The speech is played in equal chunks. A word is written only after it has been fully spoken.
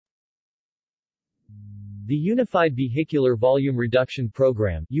The Unified Vehicular Volume Reduction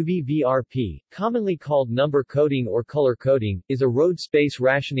Program UVVRP, commonly called number coding or color coding, is a road space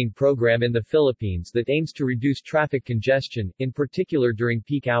rationing program in the Philippines that aims to reduce traffic congestion, in particular during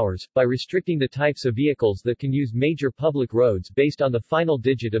peak hours, by restricting the types of vehicles that can use major public roads based on the final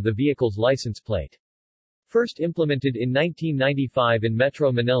digit of the vehicle's license plate. First implemented in 1995 in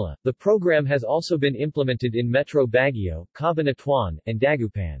Metro Manila, the program has also been implemented in Metro Baguio, Cabanatuan, and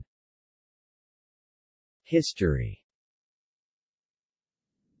Dagupan. History.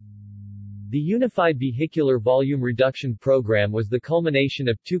 The Unified Vehicular Volume Reduction Program was the culmination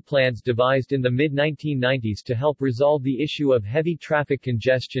of two plans devised in the mid-1990s to help resolve the issue of heavy traffic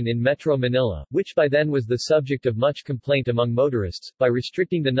congestion in Metro Manila, which by then was the subject of much complaint among motorists, by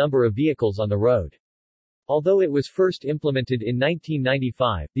restricting the number of vehicles on the road. Although it was first implemented in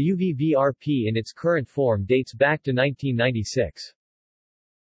 1995, the UVVRP in its current form dates back to 1996.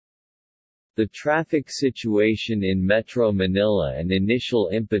 The traffic situation in Metro Manila and initial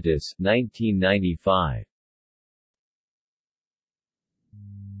impetus, 1995.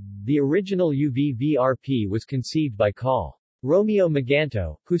 The original UVVRP was conceived by Col. Romeo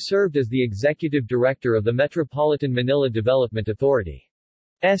Maganto, who served as the executive director of the Metropolitan Manila Development Authority.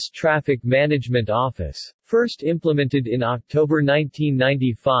 Traffic Management Office. First implemented in October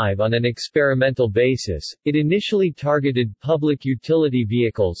 1995 on an experimental basis, it initially targeted public utility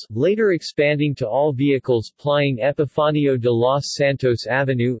vehicles, later expanding to all vehicles plying Epifanio de los Santos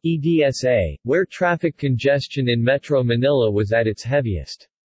Avenue (EDSA), where traffic congestion in Metro Manila was at its heaviest.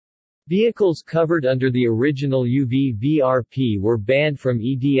 Vehicles covered under the original UVVRP were banned from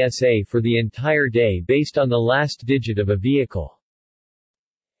EDSA for the entire day based on the last digit of a vehicle.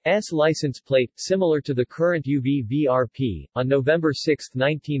 License plate, similar to the current UVVRP. On November 6,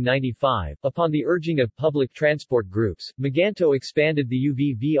 1995, upon the urging of public transport groups, Maganto expanded the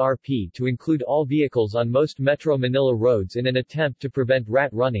UVVRP to include all vehicles on most Metro Manila roads in an attempt to prevent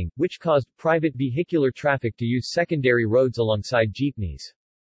rat running, which caused private vehicular traffic to use secondary roads alongside jeepneys.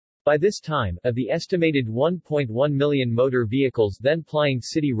 By this time, of the estimated 1.1 million motor vehicles then plying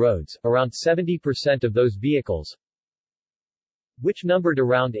city roads, around 70% of those vehicles, which numbered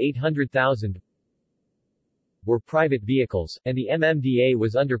around 800,000, were private vehicles, and the MMDA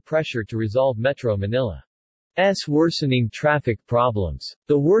was under pressure to resolve Metro Manila's worsening traffic problems.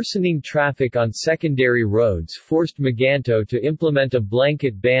 The worsening traffic on secondary roads forced Maganto to implement a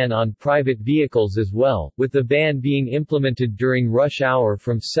blanket ban on private vehicles as well, with the ban being implemented during rush hour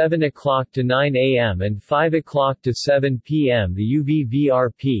from 7 o'clock to 9 a.m. and 5 o'clock to 7 p.m. The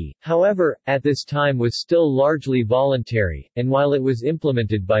UVVRP, however, at this time was still largely voluntary, and while it was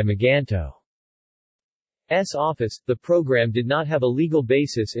implemented by Maganto's office, the program did not have a legal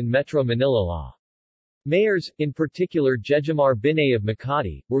basis in Metro Manila law. Mayors, in particular Jejomar Binay of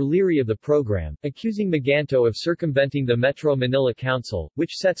Makati, were leery of the program, accusing Maganto of circumventing the Metro Manila Council,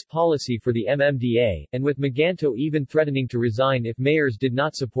 which sets policy for the MMDA, and with Maganto even threatening to resign if mayors did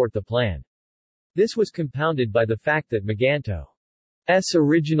not support the plan. This was compounded by the fact that Maganto's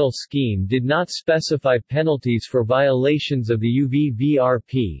original scheme did not specify penalties for violations of the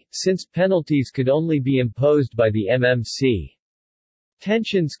UVVRP, since penalties could only be imposed by the MMC.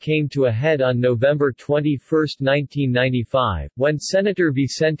 Tensions came to a head on November 21, 1995, when Senator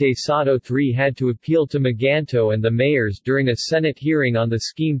Vicente Sotto III had to appeal to Maganto and the mayors during a Senate hearing on the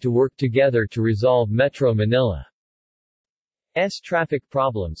scheme to work together to resolve Metro Manila's traffic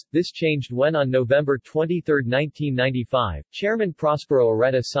problems. This changed when on November 23, 1995, Chairman Prospero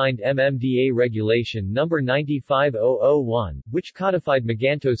Oreta signed MMDA Regulation No. 95001, which codified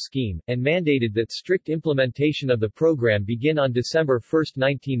Maganto's scheme, and mandated that strict implementation of the program begin on December 1,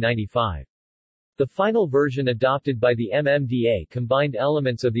 1995. The final version adopted by the MMDA combined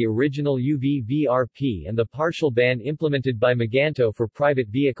elements of the original UVVRP and the partial ban implemented by Maganto for private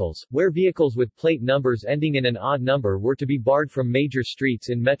vehicles, where vehicles with plate numbers ending in an odd number were to be barred from major streets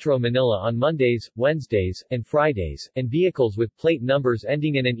in Metro Manila on Mondays, Wednesdays, and Fridays, and vehicles with plate numbers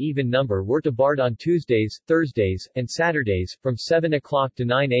ending in an even number were to be barred on Tuesdays, Thursdays, and Saturdays, from 7 o'clock to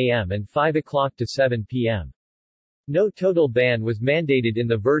 9 a.m. and 5 o'clock to 7 p.m. No total ban was mandated in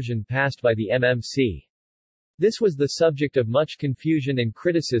the version passed by the MMC. This was the subject of much confusion and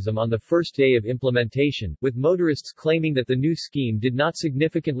criticism on the first day of implementation, with motorists claiming that the new scheme did not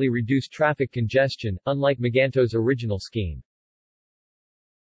significantly reduce traffic congestion, unlike Maganto's original scheme.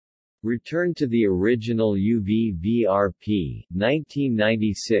 Return to the original UVVRP,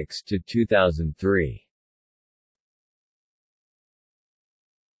 1996 to 2003.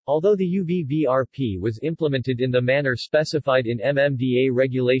 Although the UVVRP was implemented in the manner specified in MMDA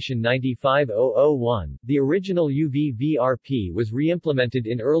Regulation 95001, the original UVVRP was re-implemented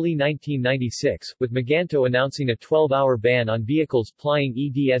in early 1996, with Maganto announcing a 12-hour ban on vehicles plying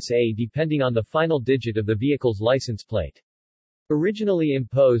EDSA depending on the final digit of the vehicle's license plate. Originally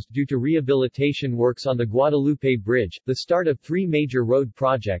imposed due to rehabilitation works on the Guadalupe Bridge, the start of 3 major road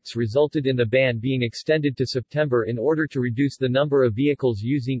projects resulted in the ban being extended to September in order to reduce the number of vehicles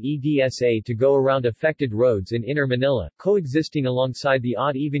using EDSA to go around affected roads in Inner Manila, coexisting alongside the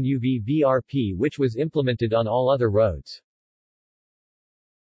odd-even UVVRP which was implemented on all other roads.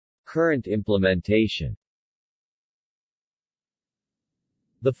 Current implementation.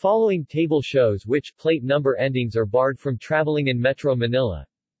 The following table shows which plate number endings are barred from traveling in Metro Manila.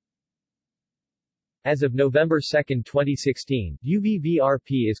 As of November 2, 2016,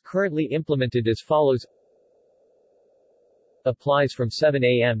 UVVRP is currently implemented as follows. Applies from 7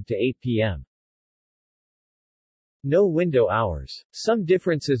 a.m. to 8 p.m. No window hours. Some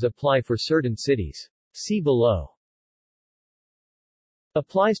differences apply for certain cities. See below.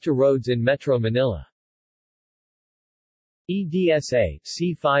 Applies to roads in Metro Manila. EDSA,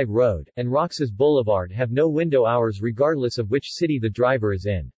 C5 Road, and Roxas Boulevard have no window hours regardless of which city the driver is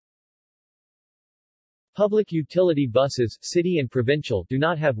in. Public utility buses, city and provincial, do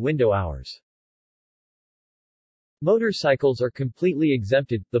not have window hours. Motorcycles are completely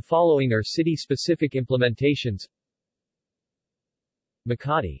exempted. The following are city-specific implementations.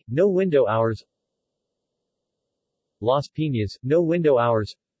 Makati, no window hours. Las Piñas, no window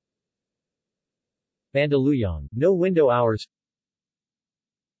hours. Mandaluyong, no window hours.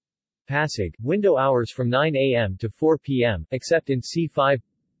 Pasig, window hours from 9 a.m. to 4 p.m., except in C5.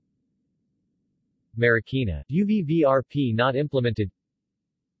 Marikina, UVVRP not implemented.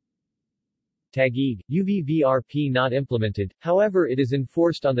 Taguig, UVVRP not implemented, however it is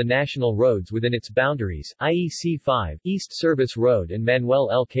enforced on the national roads within its boundaries, i.e. C5, East Service Road and Manuel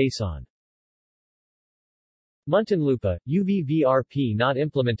L. Quezon. Muntinlupa, UVVRP not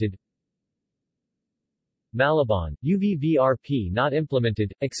implemented. Malabon, UVVRP not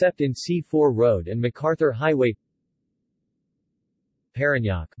implemented, except in C4 Road and MacArthur Highway.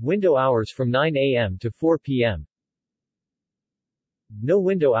 Parañaque, window hours from 9 a.m. to 4 p.m. No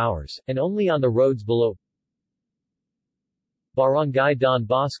window hours, and only on the roads below. Barangay Don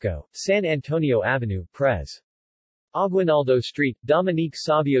Bosco, San Antonio Avenue, Pres. Aguinaldo Street, Dominique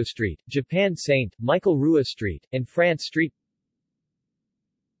Savio Street, Japan St. Michael Rua Street, and France Street.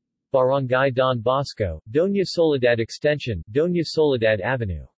 Barangay Don Bosco, Doña Soledad Extension, Doña Soledad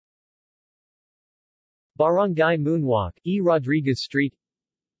Avenue. Barangay Moonwalk, E. Rodriguez Street.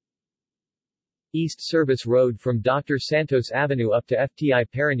 East Service Road from Dr. Santos Avenue up to FTI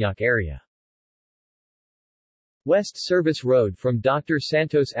Parañaque area. West Service Road from Dr.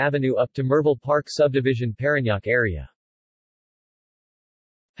 Santos Avenue up to Merville Park Subdivision Parañaque area.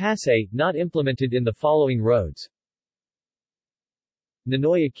 Pasay, not implemented in the following roads.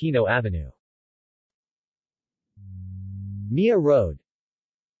 Ninoy Aquino Avenue. Mia Road.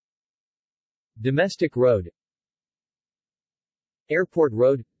 Domestic Road. Airport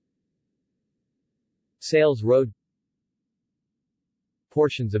Road. Sales Road.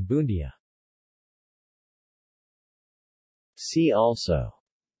 Portions of Buendia. See also.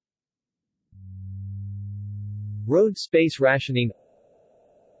 Road space rationing.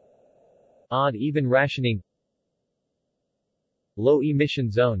 Odd-even rationing.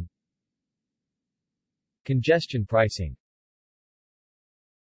 Low-emission zone. Congestion pricing.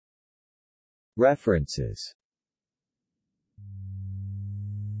 References.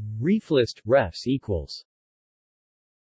 Reflist, refs equals